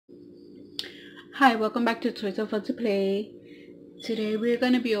Hi, welcome back to Toys of Fun to Play. Today we're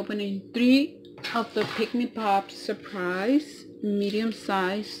going to be opening 3 of the Pikmi Pop Surprise Medium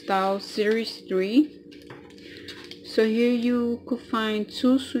Size Style Series 3. So here you could find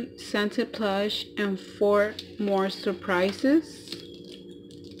 2 sweet scented plush and 4 more surprises.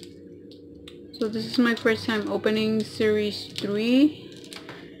 So this is my first time opening Series 3.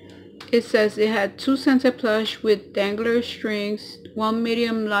 It says it had 2 scented plush with dangler strings, 1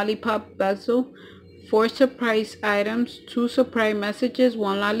 medium lollipop bezel, 4 surprise items, 2 surprise messages,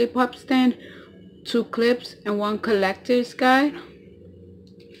 1 lollipop stand, 2 clips, and 1 collector's guide.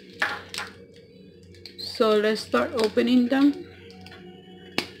 So let's start opening them.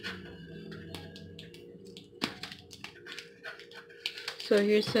 So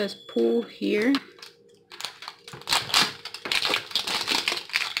here says pull here.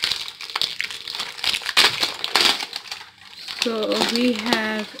 So we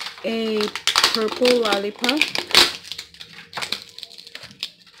have a purple lollipop.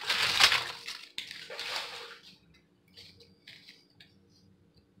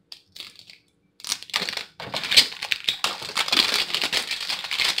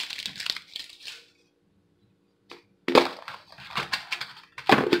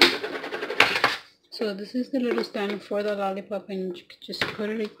 So this is the little stand for the lollipop, and you can just put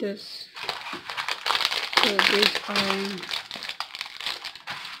it like this. So these are.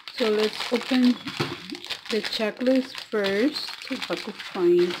 So let's open the checklist first. If I could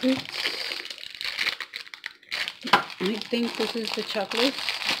find it. I think this is the checklist.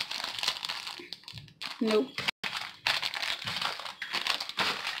 Nope.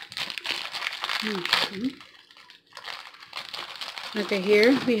 Okay,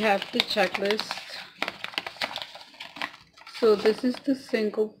 here we have the checklist. So this is the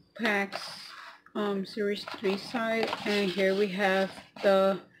single packs series 3 side, and here we have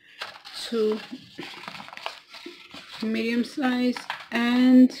the 2 medium size,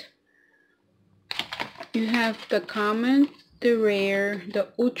 and you have the common, the rare, the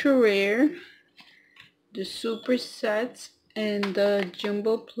ultra rare, the super sets, and the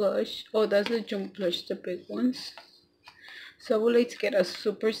jumbo plush. Oh, that's the jumbo plush, the big ones. So I would like to get a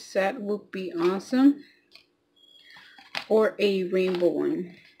super set, would be awesome, or a rainbow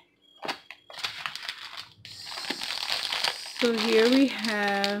one. So here we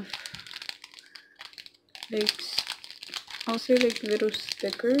have like, I'll say like little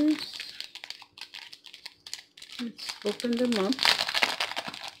stickers. Let's open them up.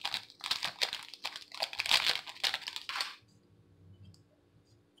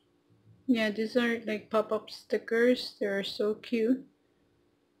 Yeah, these are like pop-up stickers. They're so cute.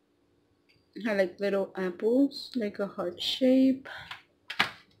 I like little apples, like a heart shape.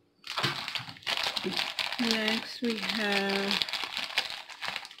 Next we have,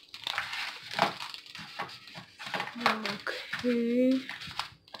 okay,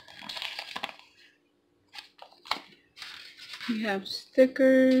 we have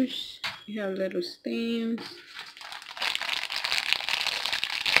stickers, we have little stamps.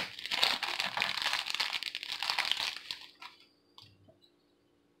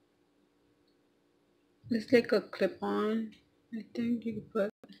 It's like a clip-on, I think you could put.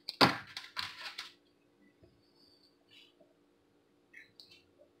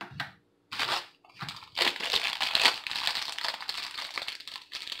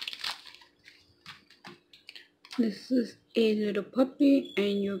 This is a little puppy,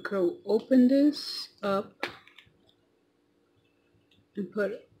 and you can open this up and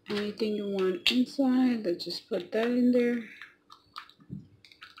put anything you want inside. Let's just put that in there.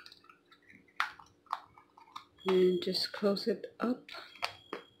 And just close it up.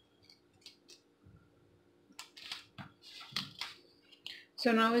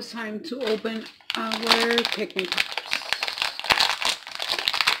 So now it's time to open our Pikmi Pops.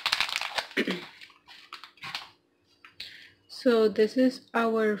 So this is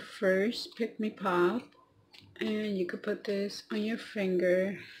our first Pikmi Pop, and you could put this on your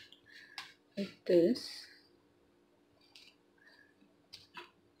finger like this.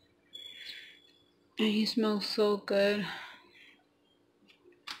 And he smells so good.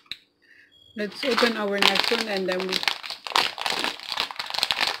 Let's open our next one, and then we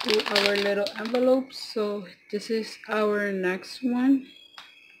do our little envelopes. So this is our next one.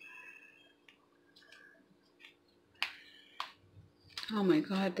 Oh my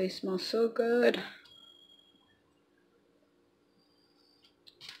god, they smell so good.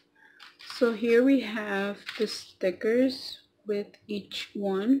 So here we have the stickers with each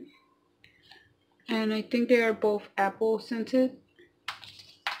one, and I think they are both apple scented.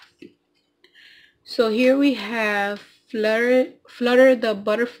 So here we have Flutter the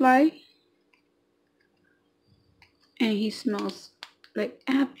butterfly, and he smells like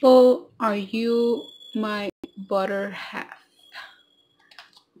apple. Are you my butter half?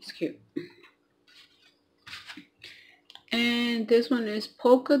 It's cute. And this one is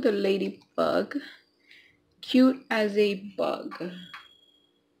Polka the ladybug, cute as a bug.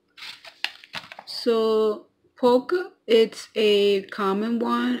 So Polka, it's a common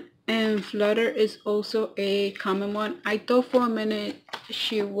one, and Flutter is also a common one. I thought for a minute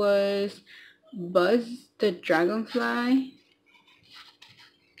she was Buzz the dragonfly,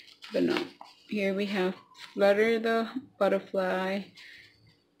 but no. Here we have Flutter the butterfly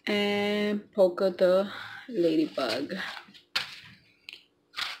and Polka the ladybug.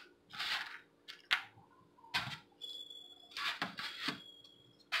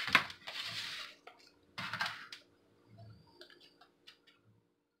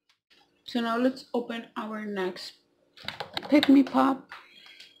 So now let's open our next Pikmi Pop.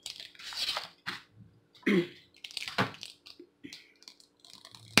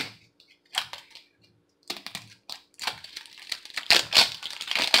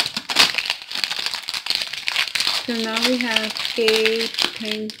 So now we have a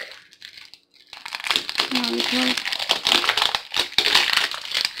pink lollipop.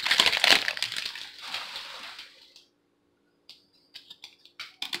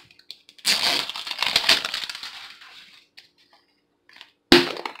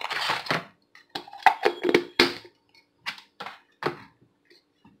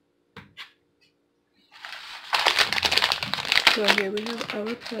 So here we have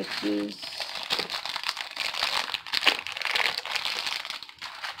our plushies.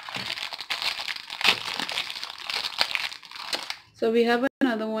 So we have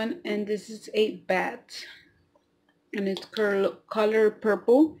another one, and this is a bat, and it's color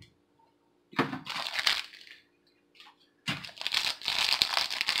purple.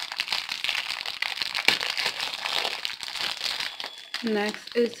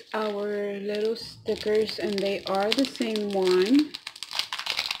 Next is our little stickers, and they are the same one.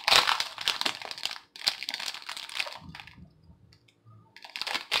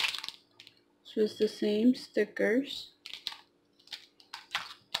 So it's the same stickers.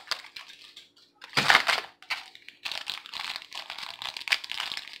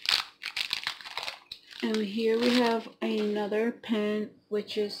 And here we have another pen,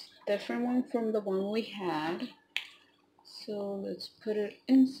 which is different one from the one we had. So let's put it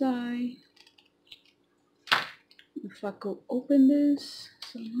inside. If I could open this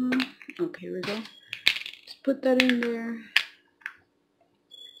somehow. Okay, here we go. Let's put that in there.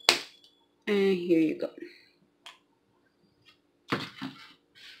 And here you go.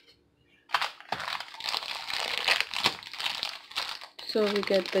 So we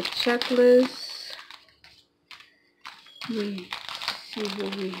get the checklist. We see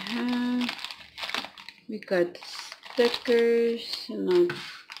what we have. We got stickers and an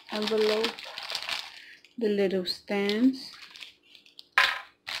envelope, the little stands.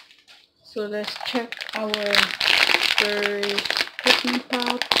 So let's check our first Pikmi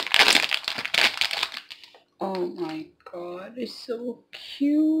Pop. Oh my god, it's so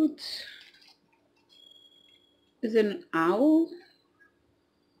cute. Is it an owl?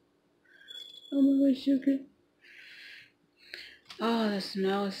 Oh my gosh, you can. Oh, the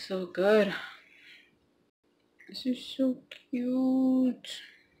smell is so good. This is so cute.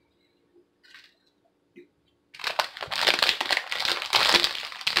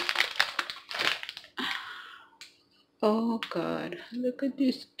 Oh god, look at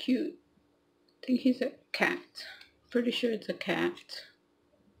this cute. I think he's a cat. Pretty sure it's a cat.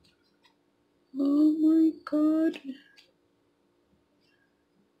 Oh my god.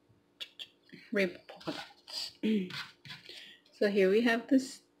 Reports. So here we have the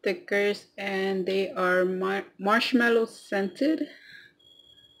stickers, and they are marshmallow scented.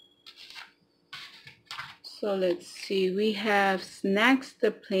 So let's see, we have Snacks the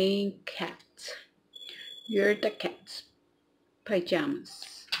playing cat. You're the cat's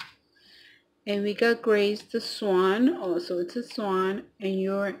pajamas. And we got Grace the swan. Also, it's a swan, and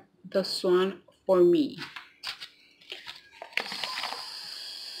you're the swan for me.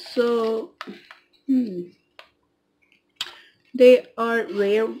 So they are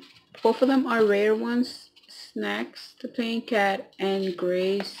rare. Both of them are rare ones. Snacks the playing cat and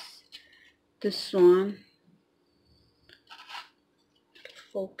Grace the swan.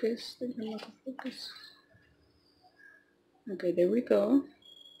 Focus. Focus. Okay, there we go.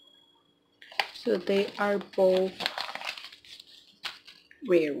 So they are both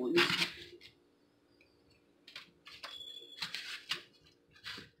rare ones.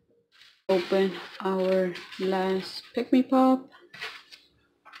 Open our last Pikmi Pop.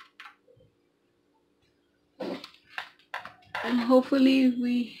 And hopefully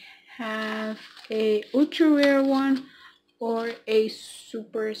we have a ultra rare one or a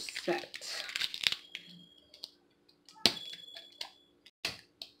super set.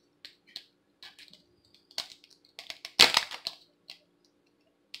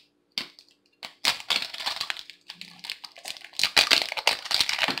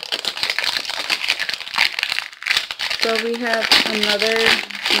 So we have another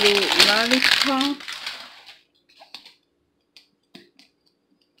blue lollipop.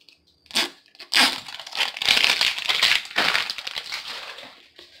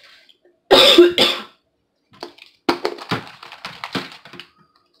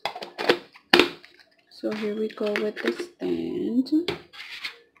 So here we go with the stand.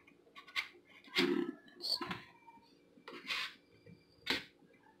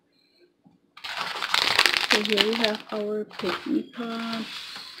 So here we have our Pikmi pop.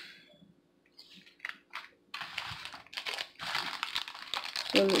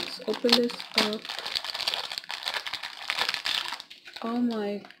 So let's open this up. Oh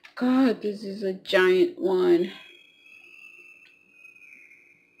my god, this is a giant one.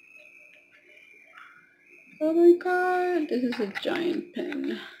 Oh my god, this is a giant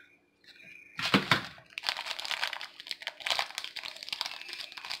pen.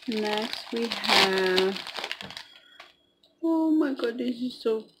 Next we have, oh my god, this is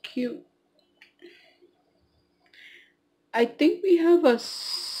so cute. I think we have a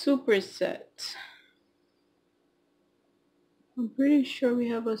super set. I'm pretty sure we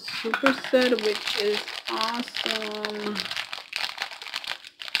have a super set, which is awesome.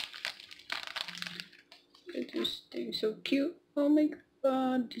 Look at this thing, so cute. Oh my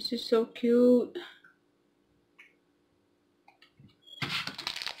god, this is so cute.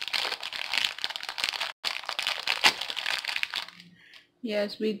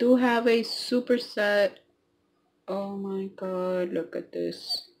 Yes, we do have a super set. Oh my god, look at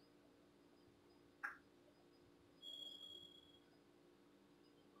this.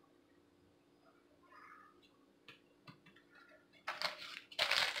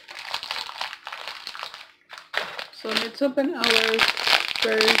 So let's open our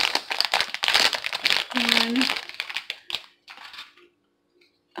first one.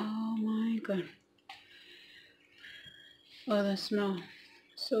 Oh my god. Oh, the smell.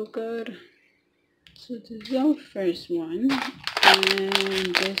 So good. So this is our first one.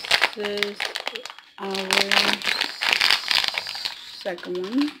 And this is our second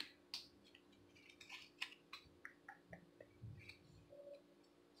one.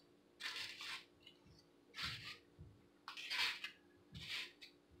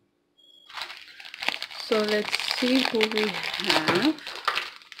 So let's see who we have.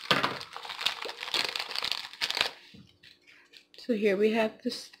 So here we have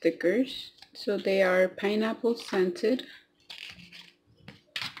the stickers. So they are pineapple scented.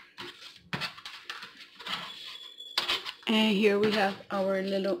 And here we have our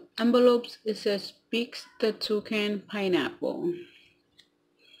little envelopes. It says Peaks the Toucan Pineapple.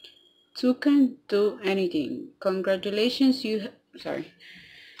 Toucan do anything. Congratulations, sorry.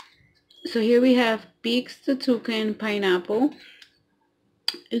 So here we have Peaks the Toucan Pineapple.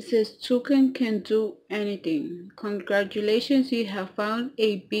 It says Toucan can do anything. Congratulations, you have found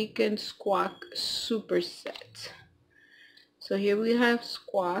a Beacon Squawk super set. So here we have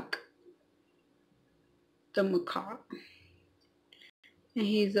Squawk, the macaw. And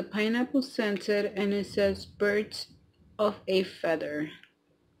he's a pineapple scented, and it says birds of a feather.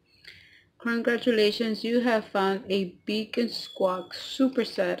 Congratulations, you have found a Beacon Squawk super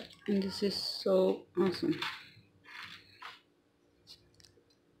set, and this is so awesome.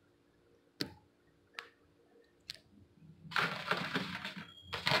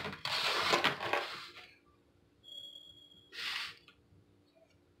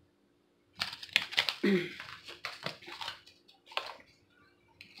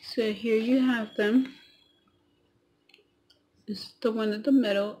 So here you have them. This is the one in the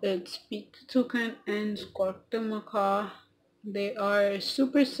middle. It's Peak the Toucan and Squawk the Macaw. They are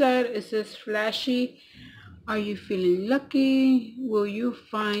super set. It says flashy. Are you feeling lucky? Will you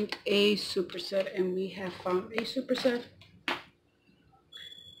find a super set? And we have found a super set.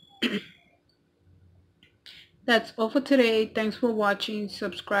 That's all for today. Thanks for watching.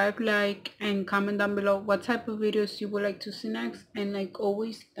 Subscribe, like, and comment down below what type of videos you would like to see next. And like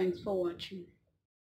always, thanks for watching.